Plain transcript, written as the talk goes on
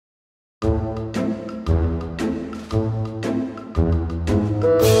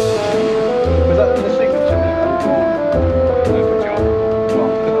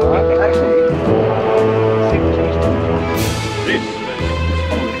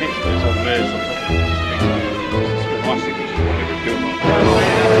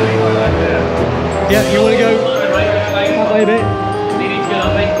Yeah, you want to go that way a bit? You need to go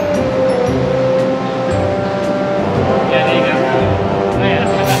that way. Yeah, there you go. Oh, yeah.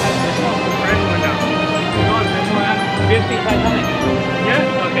 This one's the fresh one now. Come on, there's more. Have you ever seen Titanic? Yeah?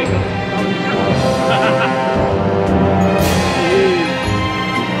 Okay, cool.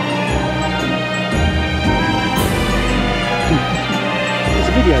 It's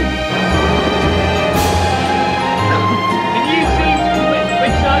a video. Can you see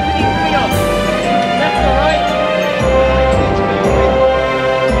which side you need to be on? Left or right?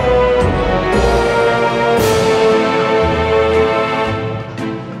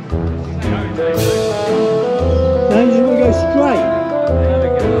 No, you want to go straight.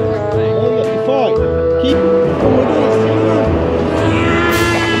 Oh, you have to fight. Keep on with this.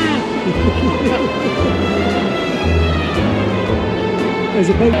 There's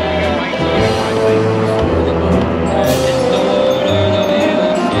a boat.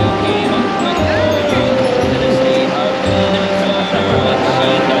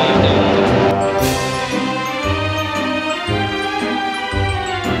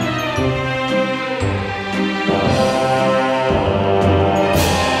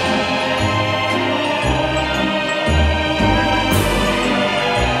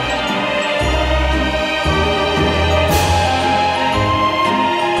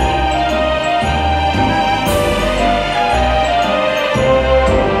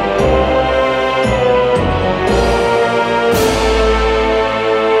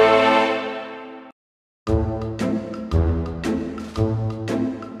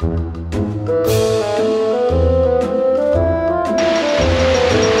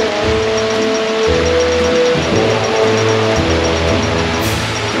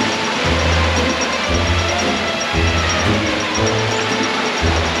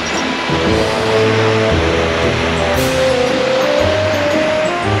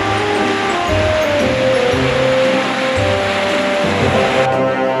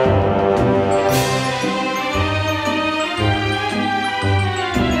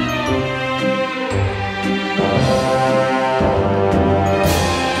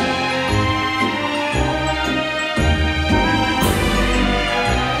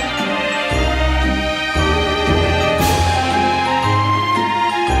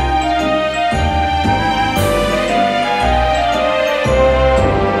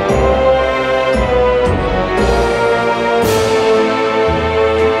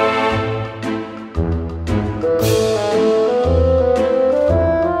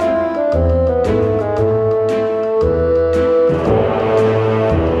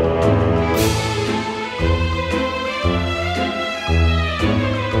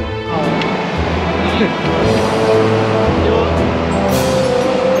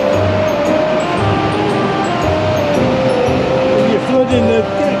 In the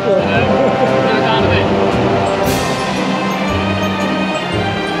deck or down a bit.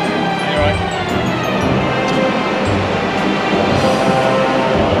 Are you right?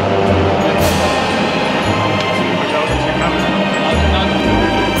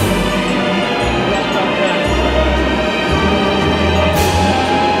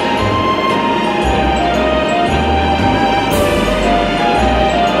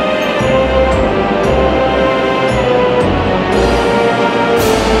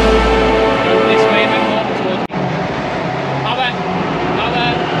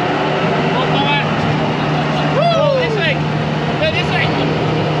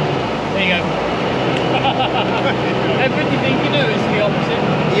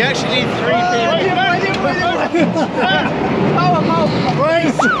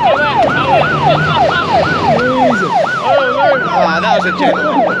 Ah, that was a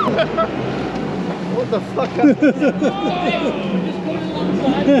gentle one. What the fuck?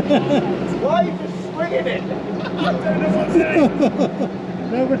 Why are you just swinging it? I don't know what's doing.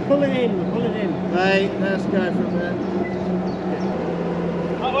 No, we're pulling in, we're pulling in. Right, let's go from there.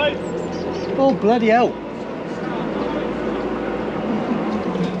 Oh, bloody hell.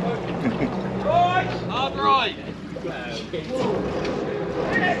 Hard right.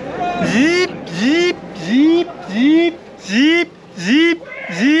 Zip, zip, zip, zip, zip, zip,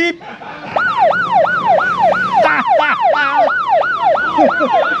 zip.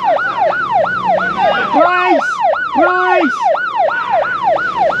 Price! Price!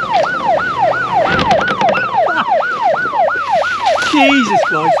 Jesus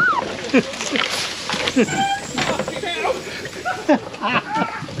Christ.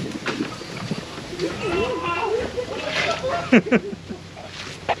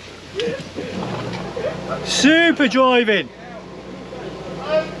 Super driving.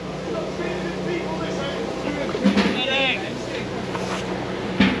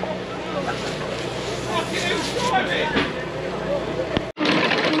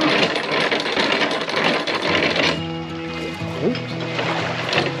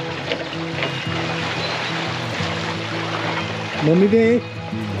 Mummy bear.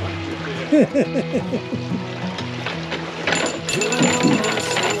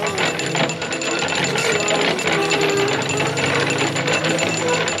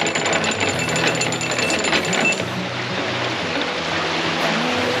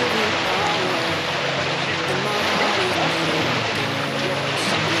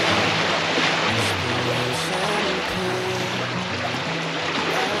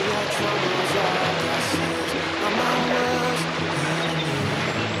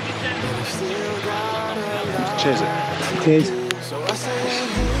 Cheers it. Cheers. Do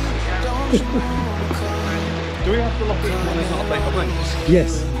we have to lock it when there's not a paper links?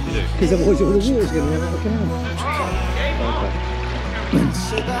 Yes. You do? Because otherwise all the water's going to run out of the canal.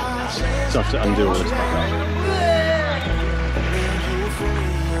 So I have to undo all this stuff now.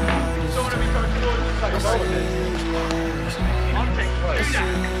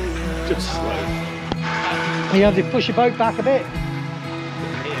 Just slow. You have to push your boat back a bit.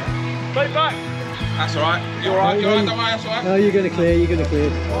 Boat back. That's alright. You're alright, don't worry, that's alright. Oh, you're going to clear, you're going to clear.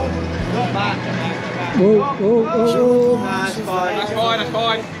 Not back. Oh, oh, oh, oh. That's fine. That's fine, that's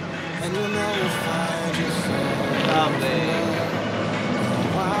fine.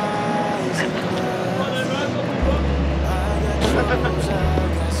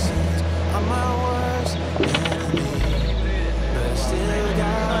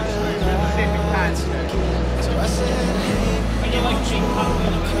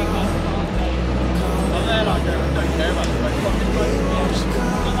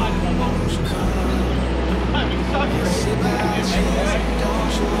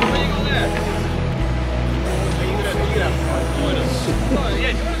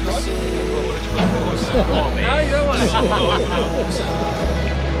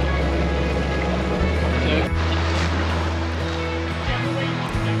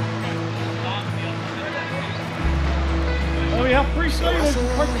 Oh yeah, free sailors from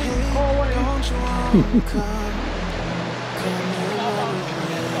Kirtlington Quarry.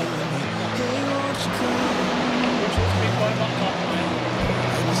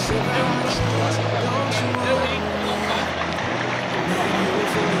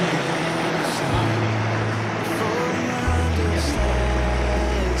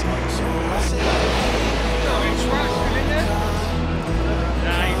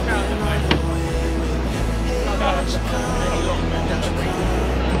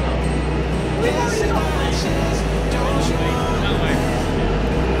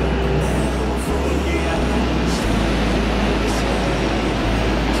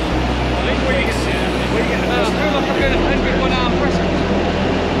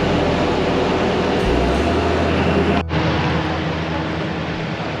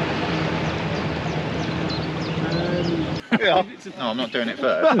 Yeah. No, I'm not doing it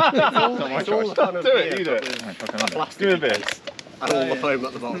first. It's not my choice. Do it, you do it. No, fucking hell. Give me a bit. And all the foam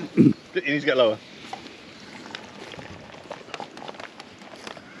at the bottom. You need to get lower.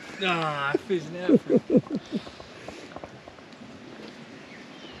 Ah, fizzing out.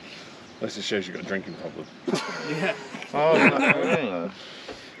 This just shows you've got a drinking problem. Yeah. Oh, no.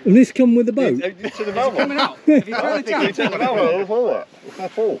 And this come with the boat? To the valve. Coming out. Have you I tried think you take the valve out.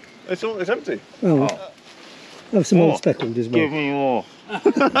 It's full. It's empty. Oh. Have some old speckled as well. Give me more.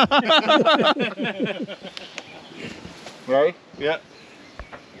 Ready? Yeah.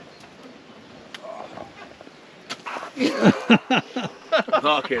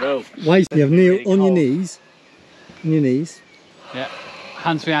 Fuck it up. Waist, you have kneel on your knees. On your knees. Yeah.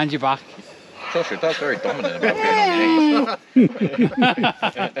 Hands behind your back. Joshua, that's very dominant about being on your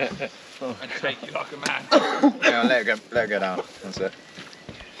knees. And take you like a man. Hang on, let it go down. That's it.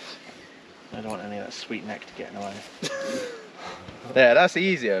 I don't want any of that sweet neck to get in the way. There, that's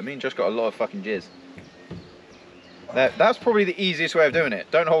easier. Me and Josh got a lot of fucking jizz. That's probably the easiest way of doing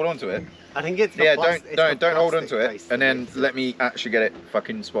it. Don't hold on to it. I think it's the Yeah, plastic, don't hold on to it, and then let me actually get it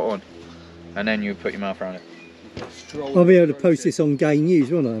fucking spot on, and then you put your mouth around it. I'll be able to post this on Gay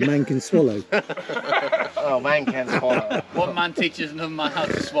News, won't I? A man can swallow. Oh, man can swallow. One man teaches another man how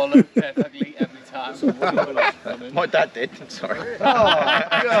to swallow perfectly every time. My dad did. Sorry. Oh,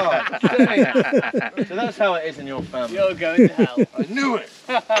 God. So that's how it is in your family. You're going to hell. I knew it.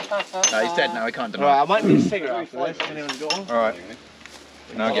 No, he's dead now. I can't deny. Alright, I might need a cigarette after this. Anyone's got one? All right.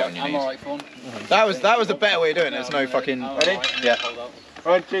 Now get on your I'm knees. alright, fun. That was the better way of doing it. There's no fucking. Ready? Yeah. Hold up.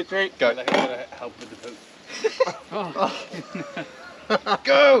 1, 2, 3. Go. Help with the poop.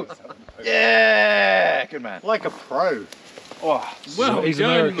 Go. Yeah. Good man. Like a pro. Oh, Well, he's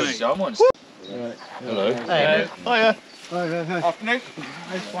American, mate. Someone. Hello. Hey. Hiya. Hi. Afternoon.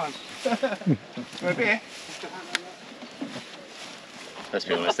 Nice one. Want a beer? Let's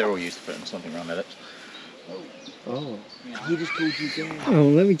be honest, they're all used to putting something around their lips. Oh. He just called you down. Oh,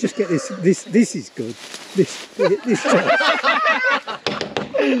 let me just get this. This is good. This.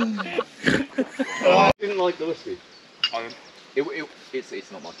 I didn't like the whiskey.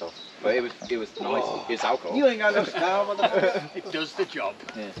 It's not my stuff, but it was nice. It's alcohol. You ain't got no style, motherfucker. It does the job.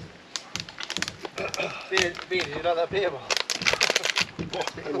 Yeah. Beer, did you like that beer bar?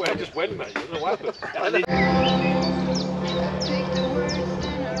 Well, I just went, mate. I don't know what happened.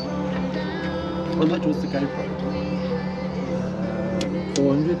 How much was the GoPro?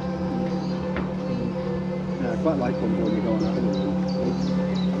 400. Yeah, I quite like one when you go on that.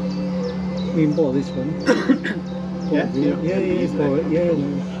 We can bought this one. Yeah, for it. Yeah.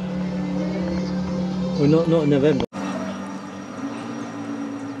 Well, not in November.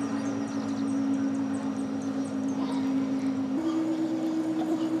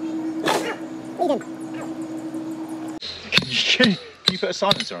 Can you put a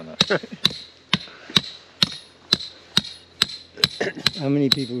silencer on that? How many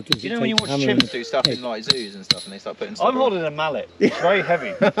people does it You know take when you watch hammering chimps do stuff in like zoos and stuff, and they start putting stuff I'm on? holding a mallet. It's very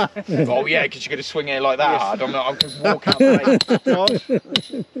heavy. Oh yeah, because you're going to swing it like that hard. I'm going to walk out the way.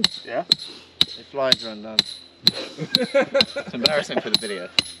 Yeah? It flies around down. It's embarrassing for the video.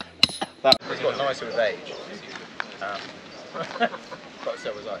 He's got nicer with age. But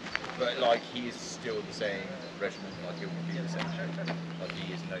so was I. But like he is still the same regimen, like he'll do the same shit. Like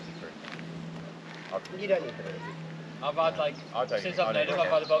he is nosy through. You don't need to know. I've had like, I don't- since I I've don't known him,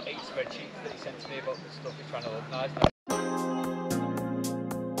 care. I've had about 8 spreadsheets that he sent to me about the stuff he's trying to organise.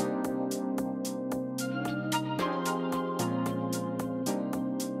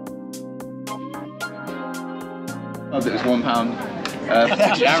 Oh, but it was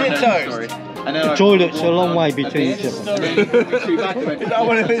 £1. Shit toast. Sorry. And then The toilets are a long way between each other. Is that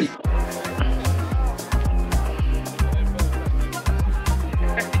what it is?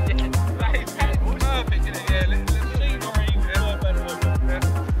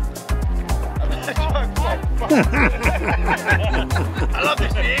 I love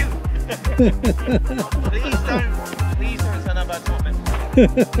this view. Please don't send that back to me.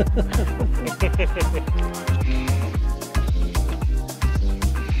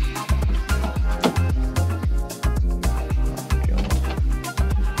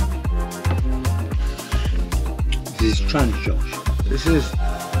 This is trans Josh. This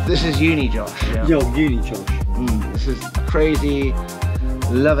is uni Josh. Yeah. Yo, uni Josh. This is crazy,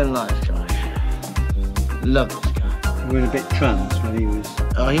 loving life Josh. Love this guy. We were a bit trans when he was.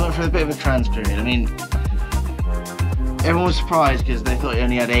 Oh, he went through a bit of a trans period. I mean, everyone was surprised because they thought he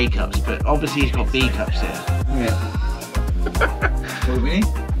only had A cups, but obviously he's got B cups here. Yeah. What do we need?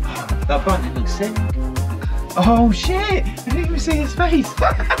 That button looks sick. Oh shit! I didn't even see his face.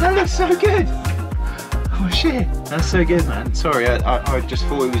 That looks so good. Oh shit! That's so good, man. Sorry, I just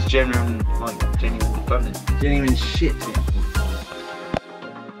thought it was genuine button. Genuine shit. Yeah.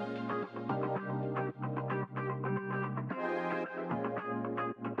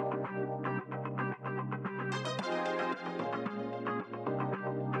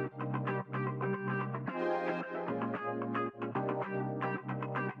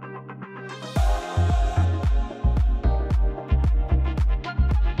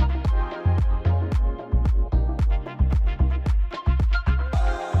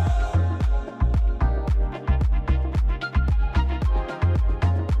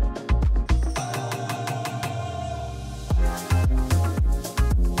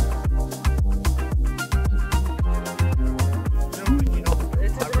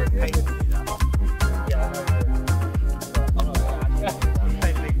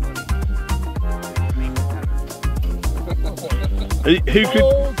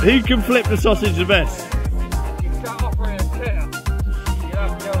 Who can flip the sausage the best? You start offering a chair. You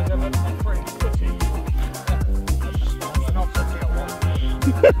have to go and have a free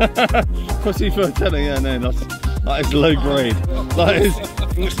Pussy for a tenner, yeah, no, that is low grade.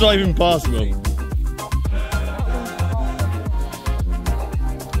 It's not even passable.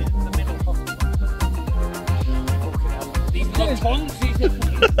 These blood tongues,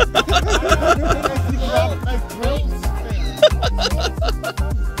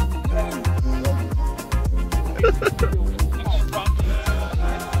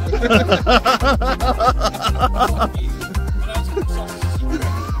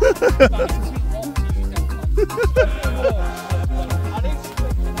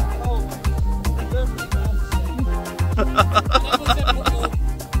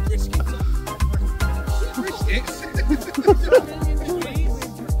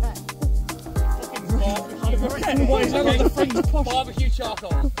 barbecue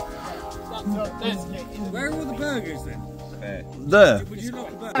charcoal. Where are all the burgers then? There. Would you knock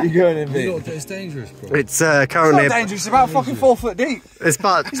the burgers? You're going in me. It's dangerous, bro. It's currently. It's not dangerous, it's about fucking 4 foot deep. It's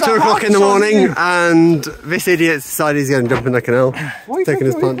about 2 o'clock in the morning, and this idiot's decided he's going to jump in the canal, taking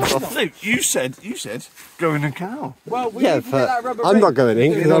his pants off. Luke, you said, go in the canal. Well, we Yeah, but I'm not going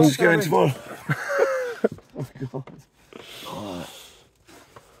in because I'm just going tomorrow. Oh god.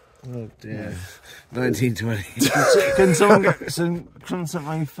 Oh dear. 1920. Can someone get some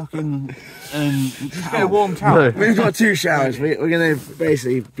fucking get a warm towel. No. We've got 2 showers. We're gonna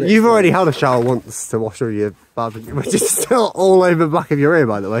basically. You've already had a shower once to wash all your barbecue, which is still all over the back of your ear,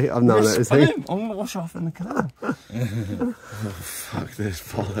 by the way. I've now noticed. I'm gonna wash off in the canal. Fuck this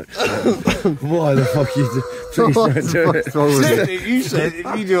bollocks. Why the fuck you do? Please don't do it. What's wrong with you? You said if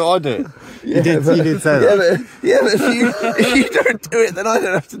you do it, I do it. You did say that. Yeah, but if you don't do it, then I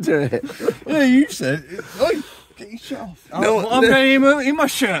don't have to do it. Yeah, you said. Get your shirt off. No, I'm getting in my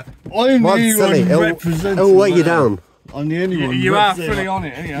shirt. I'm Well, the silly. one representing. It'll weigh you down. I'm the only one. You are representing fully on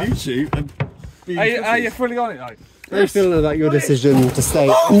it, anyhow. You two. Are you fully on it, though? How are you feeling about your decision to stay?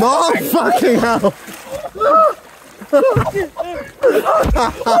 No fucking hell!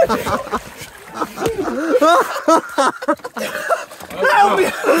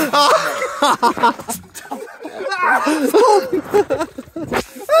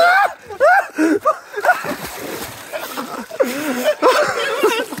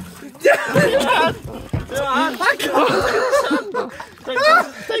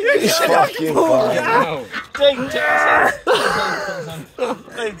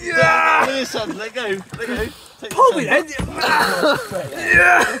 Let go. Pull me then!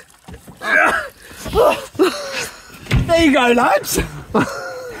 There you go, lads!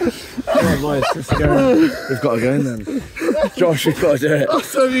 We've got to go in then. Josh, we've got to do it. I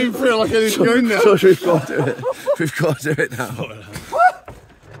don't even feel like I need to go in now. Josh, we've got to do it. We've got to do it now.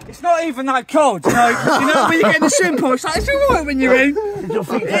 It's not even that cold, you know when you get in the swim pool, it's alright when you're in.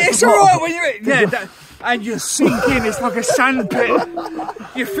 It's alright when you're in. Yeah, and you sink in, it's like a sand pit.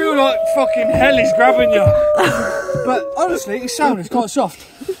 You feel like fucking hell is grabbing you. But honestly, it's sound, it's quite soft.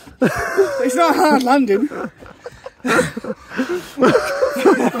 It's not hard landing.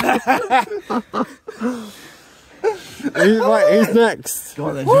 Who's next? Go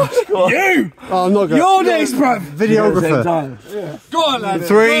on then, Josh. Go on. You! Oh, I'm not going. You're next, bruv! Videographer. Go on, lad.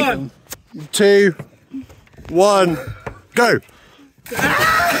 3, 2, 1, go!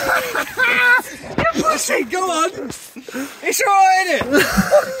 You pussy, go on! It's alright, innit?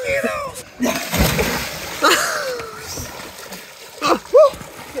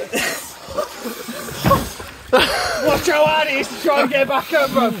 Watch how hard it is to try and get back up,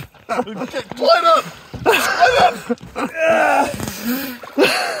 bruv. Climb up!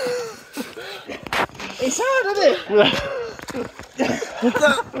 It's hard, isn't it?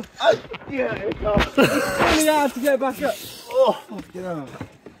 Yeah, it's really hard to get back up. Oh, fucking hell.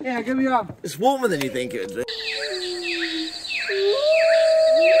 Yeah, give me your arm. It's warmer than you think it would be.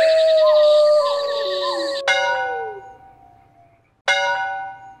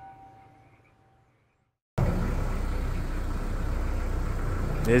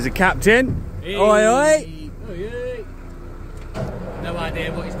 There's a captain. Hey. Oi, oi. Oi. No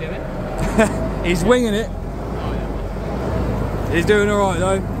idea what he's doing. He's winging it. Oh, yeah. He's doing alright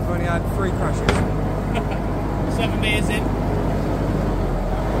though. We've only had 3 crashes. 7 meters in.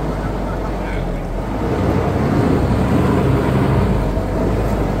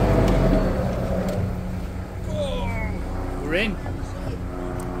 We're in.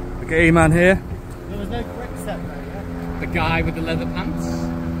 Look at E-Man here. There was no quick step there, yeah? The guy with the leather pants.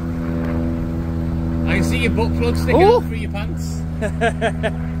 I can see your butt plug sticking out through your pants.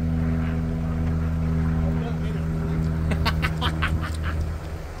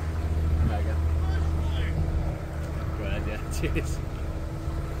 Cheers.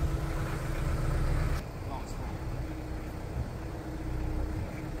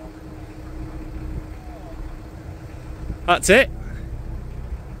 That's it.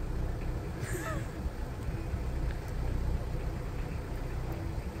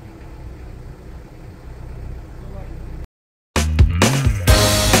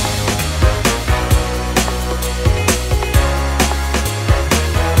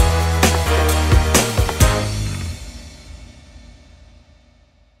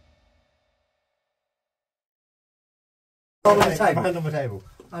 On the table. Hand on the table.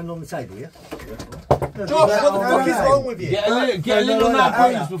 Hand on the table, yeah? Josh, what the fuck is wrong with you? Get a little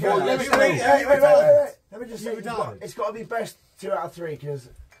nap before you get Wait. Let me just say, it's got to be best 2 out of 3 because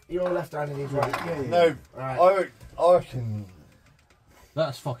you're left-handed, he's right. Yeah. No, Right. I reckon.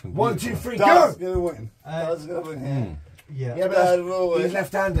 That's fucking 1, 2, 3, Dad's go! gonna win. Dad's gonna win here. Yeah, but he's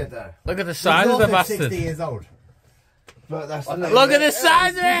left-handed though. Look at the size of the bastard. 60 years old. But that's Look at the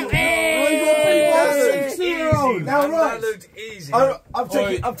size of it! Now right. That looked easy.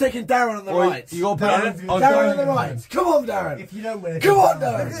 I'm taking Darren on the right. You got Darren on the right. Come on, Darren. If you don't win it, Come on, Look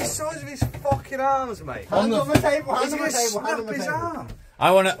Darren. at the size of his fucking arms, mate. Hand on the table, hand He's on going the to table, hand on snap the his table. arm.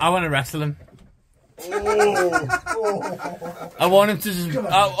 I wanna wrestle him. I want him to just,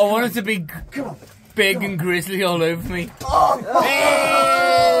 I want him to be big and grizzly all over me.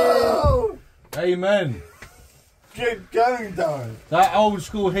 Amen. Keep going, Darren. That old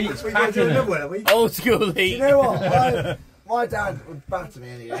school heat's packing it. Old school heat. You know what? My dad would batter me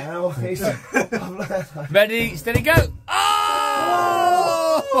anyhow. He's Ready, steady, go!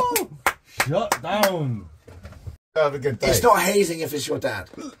 Oh! Shut down. Have a good day. It's not hazing if it's your dad.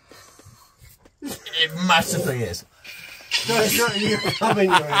 It massively is. This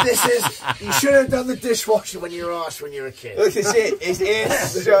is. You should have done the dishwasher when you were asked when you were a kid. Look, it's it. It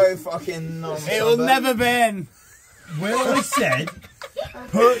is so fucking nonsense. It will never burn. Will I said,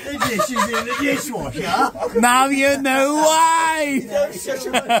 put the dishes in the dishwasher. Now you know why!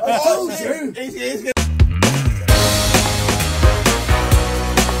 I told you. It is.